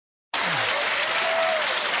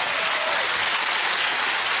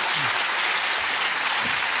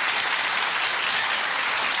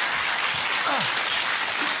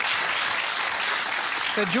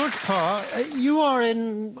George Parr, you are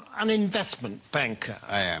an investment banker.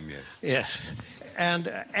 I am, yes. Yes. And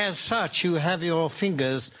as such, you have your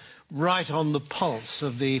fingers right on the pulse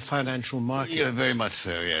of the financial market. Yeah, very much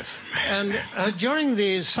so, yes. And during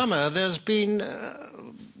the summer, there's been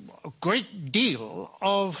a great deal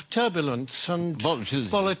of turbulence and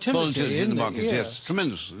volatility in the market, yes.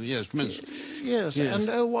 Tremendous, yes, tremendous. Yes, and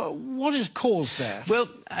what has caused that? Well,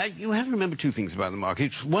 you have to remember two things about the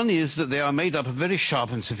market. One is that they are made up of very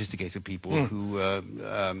sharp and sophisticated people who,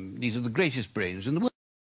 these are the greatest brains in the world.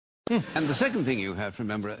 And the second thing you have to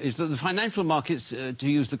remember is that the financial markets, to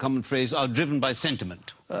use the common phrase, are driven by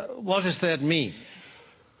sentiment. What does that mean?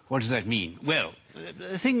 What does that mean? Well,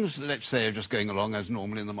 things, let's say, are just going along as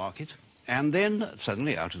normal in the market, and then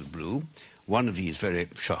suddenly, out of the blue, one of these very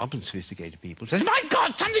sharp and sophisticated people says, "My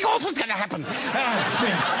God, something awful's going to happen!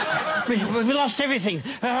 We lost everything.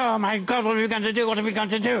 Oh, my God, what are we going to do? What are we going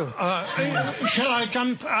to do? Shall I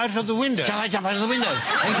jump out of the window? Shall I jump out of the window?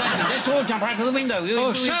 Exactly. Let's all jump out of the window.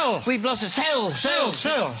 Sell! We've lost it.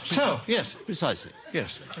 Sell! Yes. Precisely.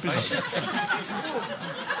 Yes. Precisely.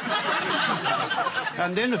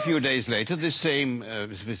 And then a few days later, this same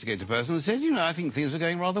sophisticated person said, "You know, I think things are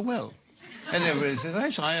going rather well." And everybody says,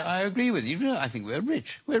 "Actually, I agree with you. I think we're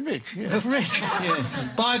rich. We're rich. Yes. We're rich.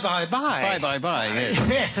 Yes. Buy. Buy. Yes.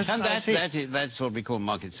 Yes. And that's what we call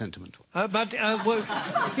market sentiment.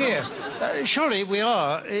 Yes. Surely we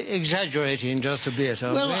are exaggerating just a bit.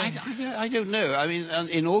 Well, I don't know. I mean,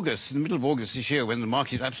 in August, in the middle of August this year, when the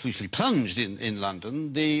market absolutely plunged in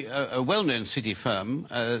London, a well-known city firm,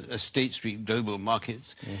 State Street Global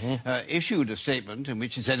Markets, issued a statement in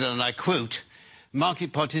which it said, and I quote,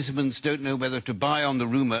 "Market participants don't know whether to buy on the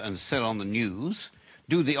rumour and sell on the news,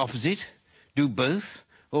 do the opposite, do both,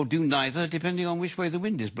 or do neither, depending on which way the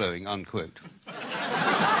wind is blowing," unquote.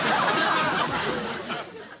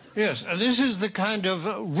 Yes, and this is the kind of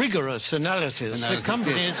rigorous analysis that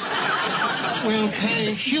companies will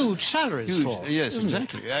pay huge salaries for. Yes,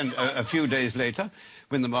 exactly. And a few days later,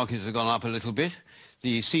 when the markets had gone up a little bit,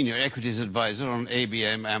 the senior equities advisor on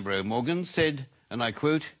ABM Ambro Morgan said, and I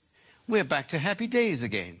quote, "We're back to happy days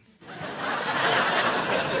again."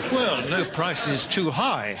 Well, no price is too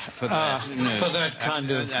high for that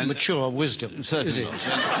kind of mature wisdom, certainly is it?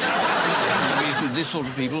 Not. This sort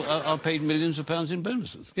of people are paid millions of pounds in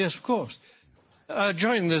bonuses. Yes, of course.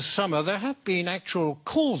 During this summer, there have been actual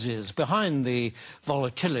causes behind the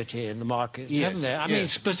volatility in the markets, haven't there? I mean,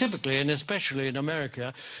 specifically and especially in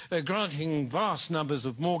America, granting vast numbers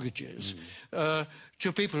of mortgages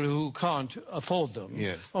to people who can't afford them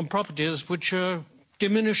on properties which are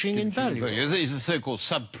diminishing in value. It's the so-called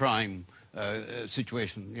subprime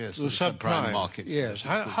situation, yes. The subprime market. Yes.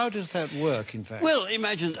 How does that work, in fact? Well,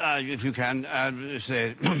 imagine, if you can,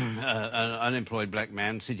 say, an unemployed black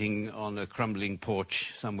man sitting on a crumbling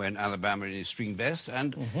porch somewhere in Alabama in his string best,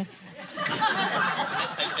 and a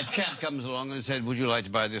chap comes along and said, "Would you like to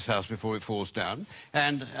buy this house before it falls down?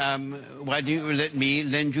 And why do you let me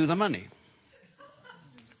lend you the money?"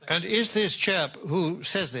 And is this chap who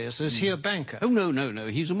says this, is he a banker? Oh, no.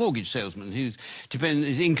 He's a mortgage salesman. His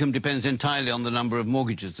income depends entirely on the number of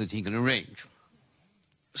mortgages that he can arrange.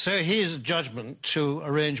 So his judgment to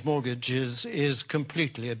arrange mortgages is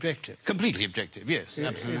completely objective? Completely objective, yes,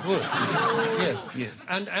 absolutely. It would. Yes.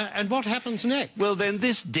 And what happens next? Well, then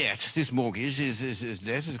this debt, this mortgage, is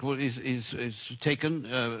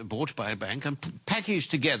taken, bought by a bank and packaged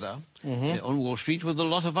together on Wall Street with a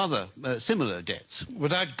lot of other similar debts.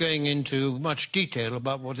 Without going into much detail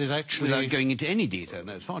about what is actually... Without going into any detail,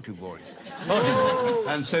 no, it's far too boring.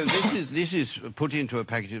 And so this is put into a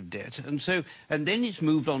package of debt, and then it's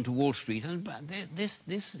moved on to Wall Street, and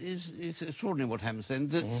it's extraordinary what happens then,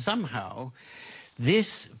 that somehow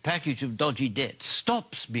this package of dodgy debts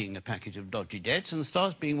stops being a package of dodgy debts and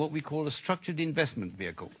starts being what we call a structured investment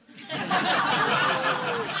vehicle.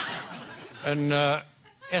 An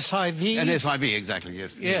SIV? An SIV, exactly,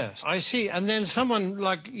 yes. Yes, I see. And then someone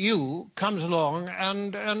like you comes along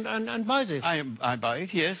and buys it. I buy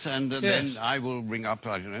it, yes, and then I will ring up,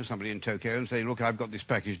 I don't know, somebody in Tokyo and say, "Look, I've got this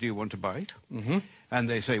package, do you want to buy it?" And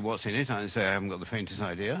they say, "What's in it?" And I say, "I haven't got the faintest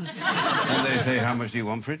idea." And they say, "How much do you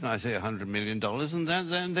want for it?" And I say, $100 million. And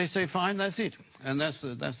then they say, "Fine, that's it." And that's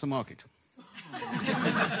the market.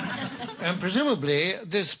 And presumably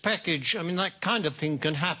this package, I mean, that kind of thing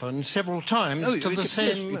can happen several times to the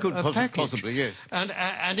same package. Possibly, yes. And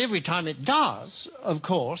every time it does, of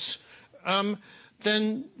course,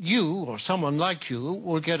 then you or someone like you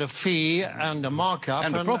will get a fee and a markup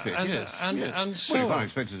and a profit, yes. And so well, you can't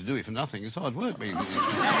expect us to do it for nothing. It's hard work.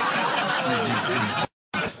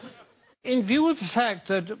 in view of the fact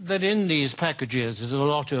that in these packages there's a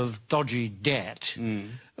lot of dodgy debt,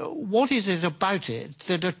 what is it about it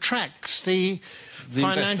that attracts the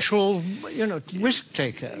financial, risk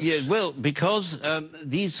takers? Yeah, well, because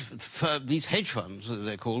these hedge funds, as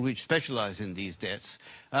they're called, which specialize in these debts,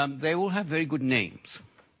 they all have very good names.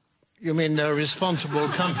 You mean they're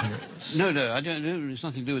responsible companies? No, I don't know. It's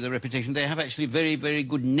nothing to do with their reputation. They have actually very, very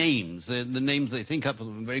good names. The names they think up for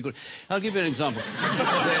them are very good. I'll give you an example.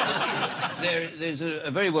 There's a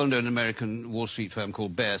very well-known American Wall Street firm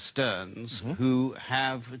called Bear Stearns, who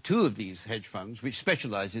have two of these hedge funds which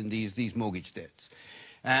specialize in these mortgage debts.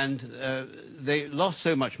 And they lost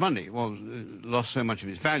so much money, lost so much of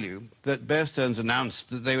its value, that Bear Stearns announced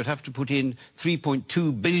that they would have to put in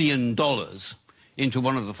 $3.2 billion into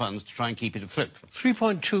one of the funds to try and keep it afloat.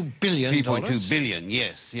 $3.2 billion? $3.2 billion,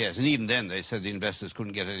 yes. And even then they said the investors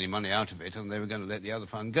couldn't get any money out of it and they were going to let the other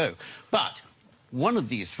fund go. But one of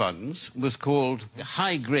these funds was called the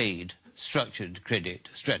High Grade Structured Credit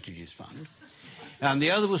Strategies Fund, and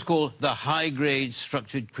the other was called the High Grade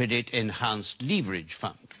Structured Credit Enhanced Leverage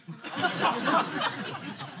Fund.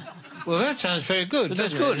 Well, that sounds very good.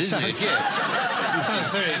 That's good, isn't it? Yeah. It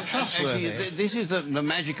sounds very trustworthy. Actually, this is the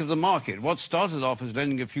magic of the market. What started off as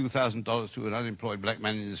lending a few $1,000s to an unemployed black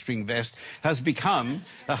man in a string vest has become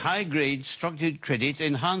a high-grade structured credit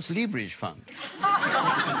enhanced leverage fund.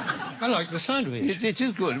 I like the sound of it. It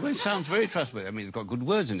is good. Well, it sounds very trustworthy. I mean, it's got good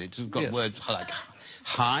words in it. It's got words like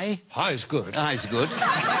high. High is good. High is good.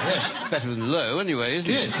 Yes. Better than low, anyway, isn't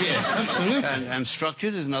it? Yes, absolutely. And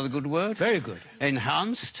structured is another good word. Very good.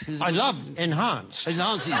 Enhanced. I love enhanced.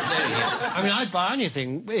 Enhanced is very good. I mean, I'd buy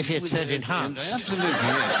anything if it said enhanced. Absolutely,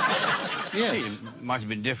 yes. Yes. It might have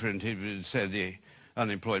been different if it said the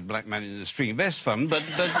unemployed black man in the string vest fund, but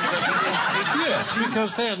yes,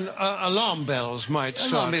 because then alarm bells might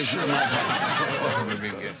start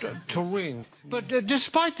to ring. But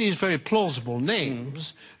despite these very plausible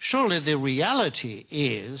names, surely the reality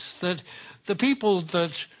is that the people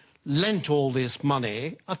that lent all this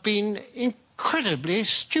money have been incredibly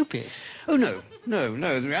stupid. Oh, no.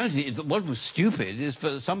 The reality is that what was stupid is, for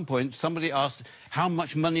at some point, somebody asked how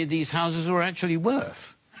much money these houses were actually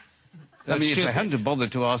worth. I mean, if they hadn't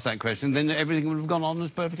bothered to ask that question, then everything would have gone on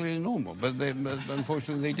as perfectly normal. But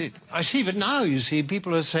unfortunately, they did. I see, but now, you see,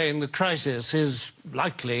 people are saying the crisis is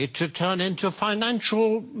likely to turn into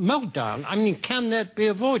financial meltdown. I mean, can that be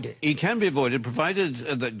avoided? It can be avoided,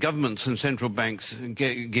 provided that governments and central banks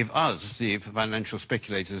give us, the financial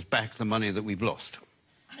speculators, back the money that we've lost.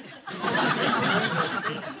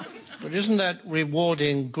 But isn't that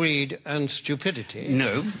rewarding greed and stupidity?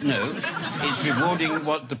 No. It's rewarding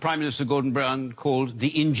what the Prime Minister Gordon Brown called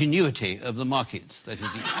the ingenuity of the markets. That is.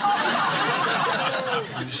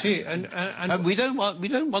 You see, and we don't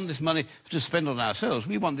want this money to spend on ourselves.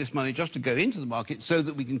 We want this money just to go into the market so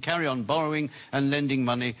that we can carry on borrowing and lending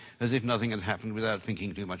money as if nothing had happened without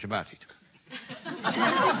thinking too much about it.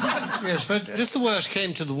 Yes, but if the worst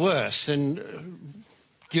came to the worst and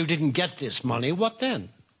you didn't get this money, what then?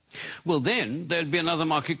 Well, then there'd be another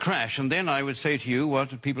market crash, and then I would say to you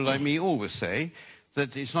what people like me always say,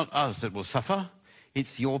 that it's not us that will suffer,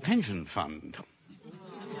 it's your pension fund.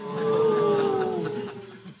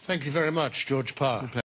 Thank you very much, George Parr.